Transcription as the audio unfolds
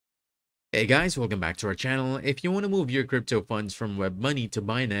Hey guys, welcome back to our channel. If you want to move your crypto funds from WebMoney to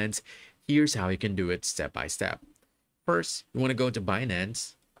Binance, here's how you can do it step by step. First, you want to go to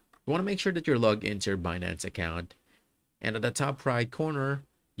Binance. You want to make sure that you're logged into your Binance account. And at the top right corner,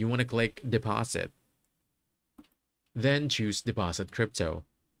 you want to click Deposit. Then choose Deposit Crypto.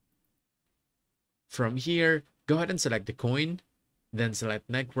 From here, go ahead and select the coin, then select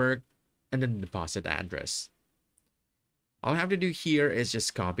Network, and then Deposit Address. All I have to do here is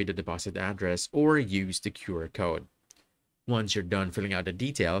just copy the deposit address or use the QR code. Once you're done filling out the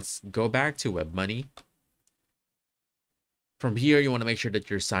details, go back to WebMoney. From here, you want to make sure that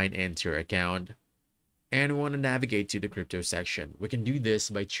you're signed into your account and we want to navigate to the crypto section. We can do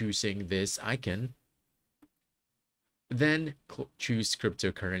this by choosing this icon, then choose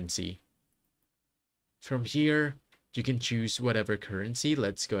cryptocurrency. From here, you can choose whatever currency.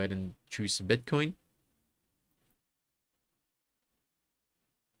 Let's go ahead and choose Bitcoin.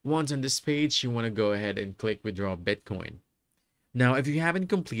 Once on this page, you want to go ahead and click Withdraw Bitcoin. Now, if you haven't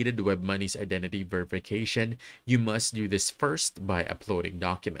completed WebMoney's identity verification, you must do this first by uploading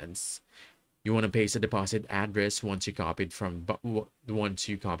documents. You want to paste the deposit address once you copied from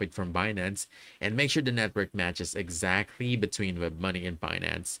Binance, and make sure the network matches exactly between WebMoney and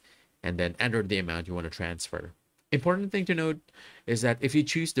Binance, and then enter the amount you want to transfer. Important thing to note is that if you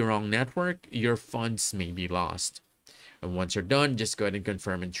choose the wrong network, your funds may be lost. And once you're done, just go ahead and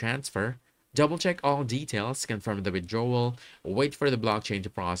confirm and transfer. Double check all details, confirm the withdrawal, wait for the blockchain to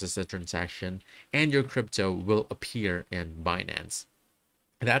process the transaction, and your crypto will appear in Binance.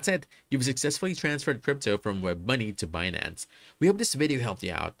 That's it. You've successfully transferred crypto from WebMoney to Binance. We hope this video helped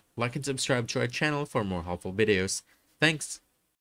you out. Like and subscribe to our channel for more helpful videos. Thanks.